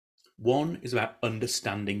One is about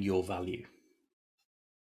understanding your value.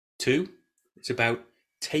 Two, it's about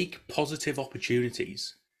take positive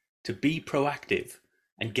opportunities to be proactive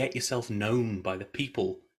and get yourself known by the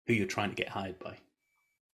people who you're trying to get hired by.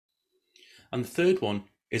 And the third one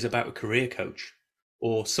is about a career coach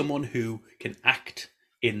or someone who can act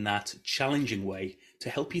in that challenging way to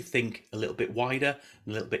help you think a little bit wider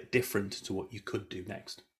and a little bit different to what you could do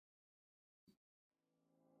next.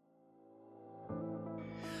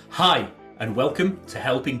 Hi, and welcome to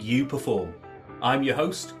Helping You Perform. I'm your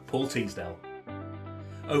host, Paul Teasdale.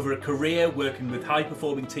 Over a career working with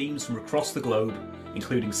high-performing teams from across the globe,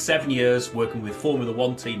 including 7 years working with Formula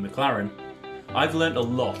One team McLaren, I've learned a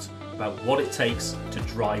lot about what it takes to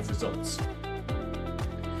drive results.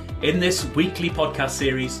 In this weekly podcast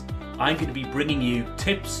series, I'm going to be bringing you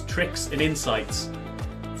tips, tricks and insights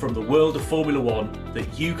from the world of Formula One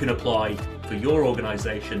that you can apply for your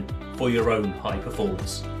organisation for your own high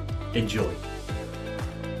performance. Enjoy.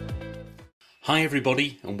 Hi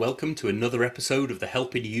everybody, and welcome to another episode of the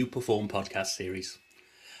Helping You Perform podcast series.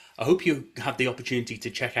 I hope you had the opportunity to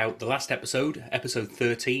check out the last episode, episode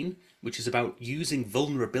 13, which is about using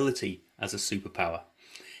vulnerability as a superpower.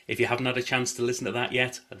 If you haven't had a chance to listen to that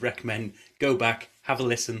yet, I'd recommend go back, have a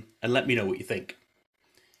listen, and let me know what you think.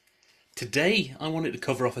 Today, I wanted to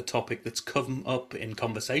cover off a topic that's come up in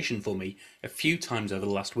conversation for me a few times over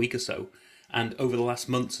the last week or so, and over the last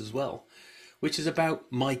months as well, which is about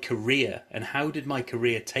my career and how did my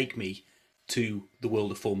career take me to the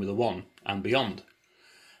world of Formula One and beyond.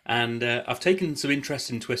 And I've taken some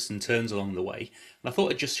interesting twists and turns along the way, and I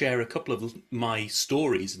thought I'd just share a couple of my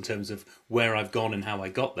stories in terms of where I've gone and how I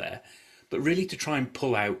got there, but really to try and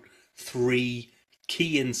pull out three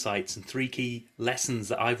key insights and three key lessons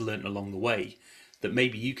that I've learned along the way that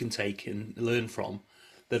maybe you can take and learn from,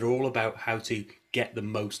 that are all about how to get the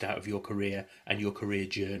most out of your career and your career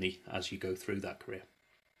journey as you go through that career.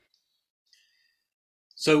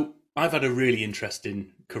 So I've had a really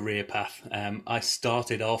interesting career path. I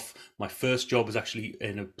started off, my first job was actually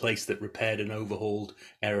in a place that repaired and overhauled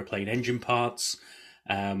aeroplane engine parts.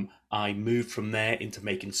 I moved from there into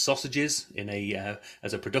making sausages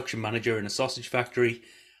as a production manager in a sausage factory.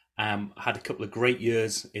 Had a couple of great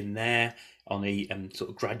years in there on a sort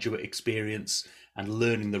of graduate experience and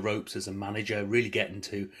learning the ropes as a manager, really getting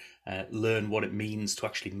to learn what it means to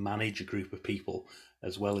actually manage a group of people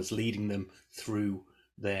as well as leading them through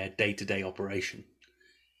their day-to-day operation.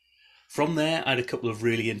 From there, I had a couple of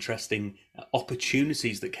really interesting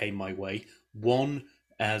opportunities that came my way. One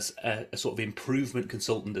as a sort of improvement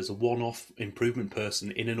consultant, as a one-off improvement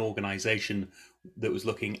person in an organization that was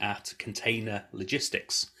looking at container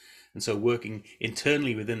logistics. And so working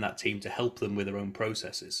internally within that team to help them with their own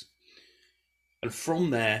processes. And from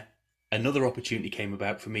there, another opportunity came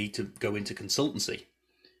about for me to go into consultancy.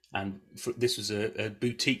 And this was a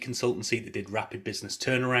boutique consultancy that did rapid business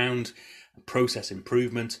turnaround, process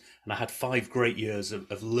improvement. And I had 5 great years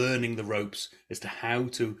of learning the ropes as to how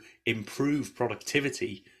to improve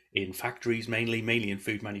productivity in factories, mainly in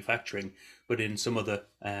food manufacturing, but in some other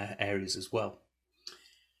areas as well.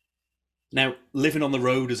 Now, living on the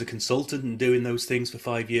road as a consultant and doing those things for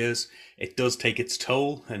 5 years, it does take its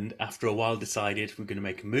toll. And after a while decided we're going to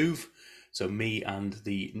make a move. So me and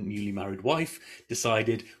the newly married wife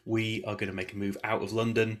decided we are going to make a move out of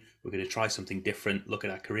London. We're going to try something different, look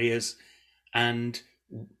at our careers. And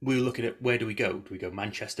we were looking at where do we go? Do we go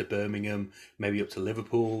Manchester, Birmingham, maybe up to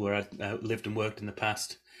Liverpool, where I lived and worked in the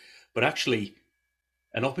past? But actually,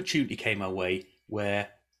 an opportunity came our way where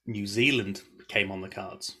New Zealand came on the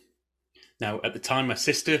cards. Now, at the time, my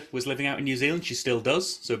sister was living out in New Zealand. She still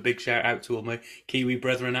does. So a big shout out to all my Kiwi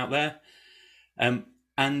brethren out there.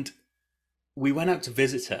 And we went out to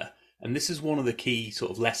visit her. And this is one of the key sort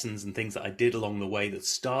of lessons and things that I did along the way that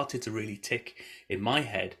started to really tick in my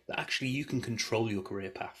head that actually you can control your career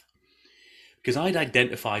path. Because I'd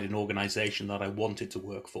identified an organisation that I wanted to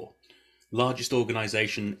work for. Largest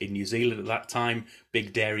organisation in New Zealand at that time,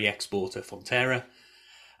 big dairy exporter, Fonterra.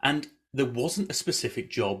 And there wasn't a specific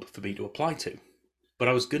job for me to apply to. But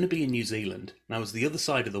I was going to be in New Zealand, and I was the other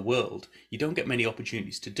side of the world. You don't get many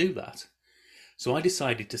opportunities to do that. So I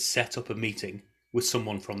decided to set up a meeting with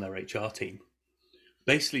someone from their HR team.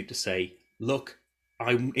 Basically to say, look,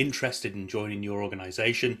 I'm interested in joining your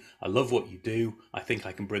organisation. I love what you do. I think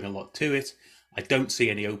I can bring a lot to it. I don't see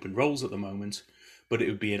any open roles at the moment, but it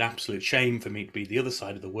would be an absolute shame for me to be the other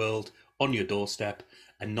side of the world on your doorstep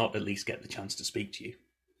and not at least get the chance to speak to you.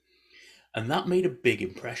 And that made a big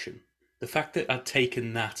impression. The fact that I'd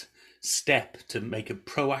taken that step to make a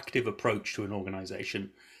proactive approach to an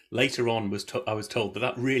organisation, later on I was told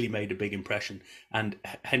that really made a big impression, and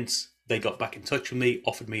hence they got back in touch with me,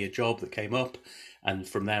 offered me a job that came up, and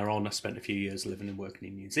from there on, I spent a few years living and working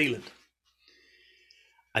in New Zealand.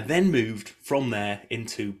 I then moved from there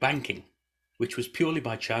into banking, which was purely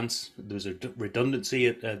by chance. There was a redundancy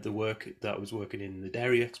at the work that I was working in the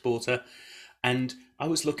dairy exporter, and I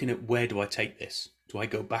was looking at, where do I take this? Do I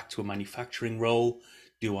go back to a manufacturing role?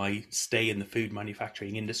 Do I stay in the food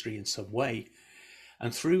manufacturing industry in some way?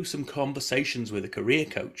 And through some conversations with a career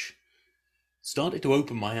coach, started to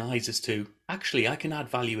open my eyes as to, actually, I can add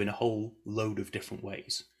value in a whole load of different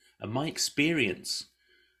ways. And my experience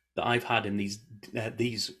that I've had in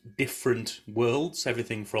these different worlds,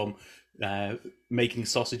 everything from making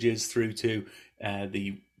sausages through to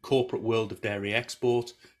the corporate world of dairy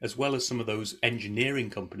export, as well as some of those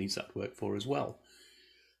engineering companies that I work for as well.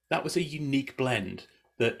 That was a unique blend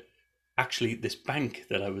that actually this bank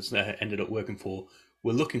that I was ended up working for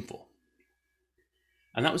were looking for.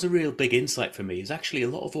 And that was a real big insight for me, is actually a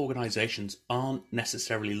lot of organizations aren't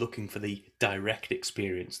necessarily looking for the direct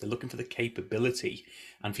experience. They're looking for the capability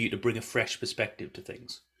and for you to bring a fresh perspective to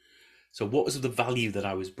things. So what was the value that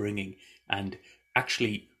I was bringing? And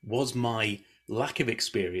actually, was my lack of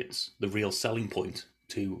experience the real selling point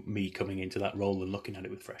to me coming into that role and looking at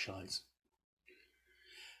it with fresh eyes?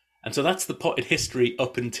 And so that's the potted history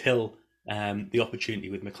up until the opportunity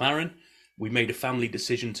with McLaren. We made a family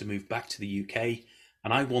decision to move back to the UK,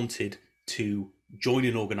 and I wanted to join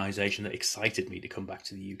an organisation that excited me to come back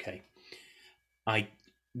to the UK. I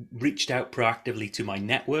reached out proactively to my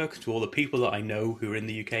network, to all the people that I know who are in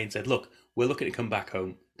the UK, and said, look, we're looking to come back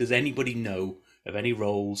home. Does anybody know of any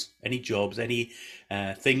roles, any jobs, any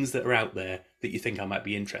things that are out there that you think I might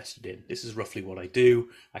be interested in? This is roughly what I do.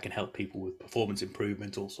 I can help people with performance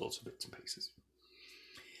improvement, all sorts of bits and pieces.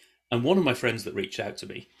 And one of my friends that reached out to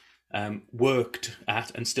me worked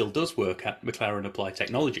at, and still does work at, McLaren Applied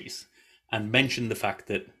Technologies, and mentioned the fact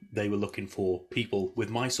that they were looking for people with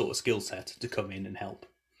my sort of skill set to come in and help.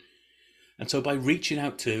 And so by reaching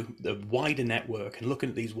out to the wider network and looking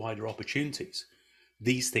at these wider opportunities,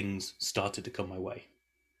 these things started to come my way.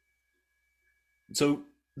 So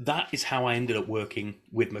that is how I ended up working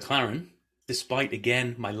with McLaren, despite,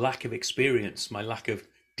 again, my lack of experience, my lack of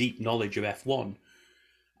deep knowledge of F1.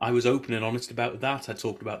 I was open and honest about that. I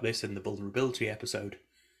talked about this in the vulnerability episode.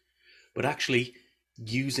 But actually,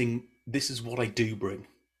 this is what I do bring.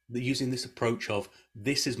 Using this approach of,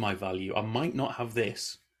 this is my value. I might not have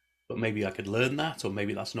this, but maybe I could learn that, or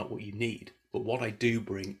maybe that's not what you need. But what I do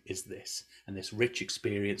bring is this, and this rich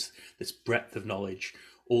experience, this breadth of knowledge,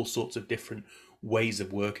 all sorts of different ways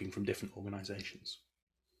of working from different organizations.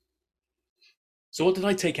 So what did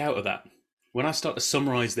I take out of that? When I start to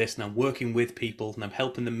summarize this, and I'm working with people and I'm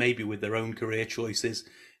helping them maybe with their own career choices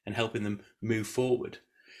and helping them move forward,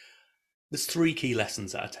 there's 3 key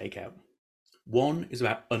lessons that I take out. 1 is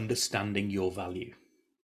about understanding your value.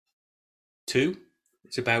 2,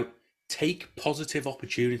 it's about take positive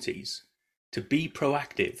opportunities to be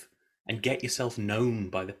proactive and get yourself known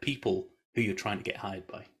by the people who you're trying to get hired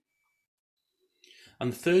by.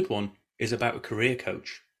 And the 3rd one is about a career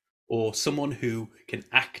coach, or someone who can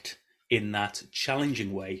act in that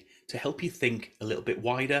challenging way to help you think a little bit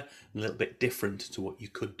wider and a little bit different to what you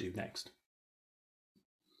could do next.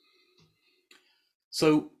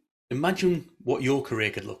 So imagine what your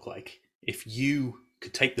career could look like if you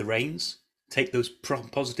could take the reins, take those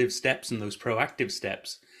positive steps and those proactive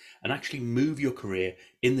steps, and actually move your career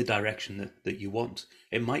in the direction that you want.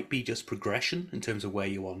 It might be just progression in terms of where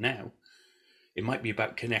you are now. It might be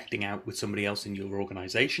about connecting out with somebody else in your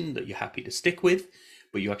organization that you're happy to stick with,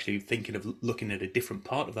 but you're actually thinking of looking at a different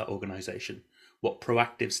part of that organization. What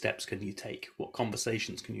proactive steps can you take? What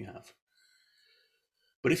conversations can you have?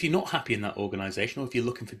 But if you're not happy in that organization, or if you're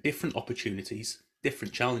looking for different opportunities,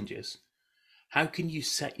 different challenges, how can you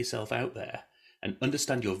set yourself out there and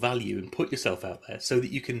understand your value and put yourself out there so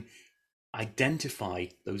that you can identify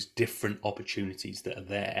those different opportunities that are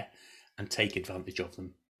there and take advantage of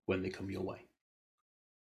them when they come your way?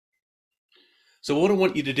 So what I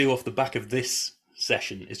want you to do off the back of this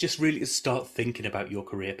session is just really to start thinking about your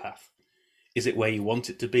career path. Is it where you want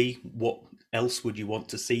it to be? What else would you want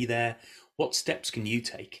to see there? What steps can you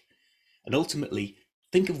take? And ultimately,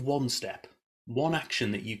 think of one step, one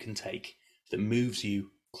action that you can take that moves you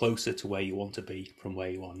closer to where you want to be from where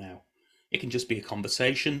you are now. It can just be a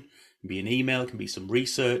conversation, it can be an email, it can be some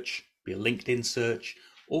research, be a LinkedIn search,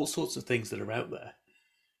 all sorts of things that are out there.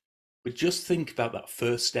 But just think about that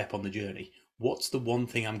first step on the journey. What's the one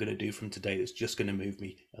thing I'm going to do from today that's just going to move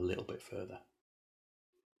me a little bit further?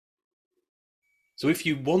 So if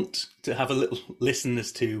you want to have a little listen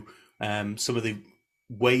as to some of the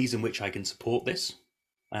ways in which I can support this,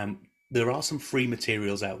 there are some free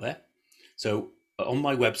materials out there. So on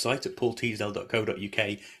my website at paulteasdale.co.uk,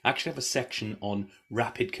 I actually have a section on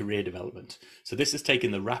rapid career development. So this has taken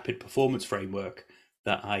the rapid performance framework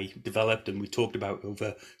that I developed and we talked about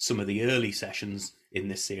over some of the early sessions in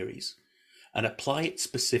this series and apply it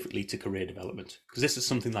specifically to career development, because this is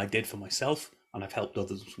something that I did for myself and I've helped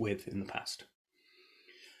others with in the past.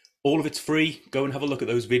 All of it's free. Go and have a look at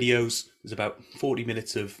those videos. There's about 40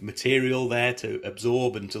 minutes of material there to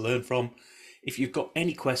absorb and to learn from. If you've got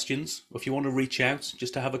any questions, or if you want to reach out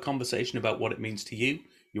just to have a conversation about what it means to you,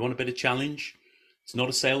 you want a bit of challenge, it's not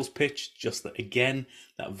a sales pitch, just that, again,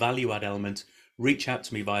 that value add element, reach out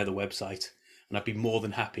to me via the website and I'd be more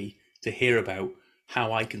than happy to hear about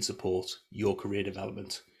how I can support your career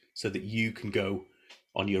development so that you can go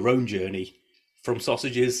on your own journey from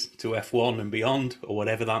sausages to F1 and beyond, or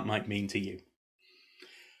whatever that might mean to you.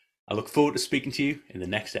 I look forward to speaking to you in the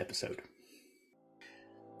next episode.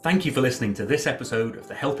 Thank you for listening to this episode of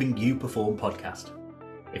the Helping You Perform podcast.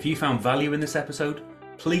 If you found value in this episode,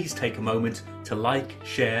 please take a moment to like,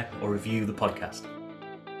 share, or review the podcast.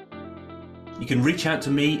 You can reach out to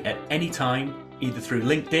me at any time, either through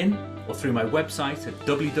LinkedIn or through my website at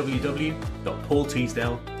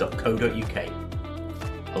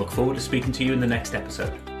www.paulteasdale.co.uk. I look forward to speaking to you in the next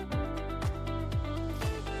episode.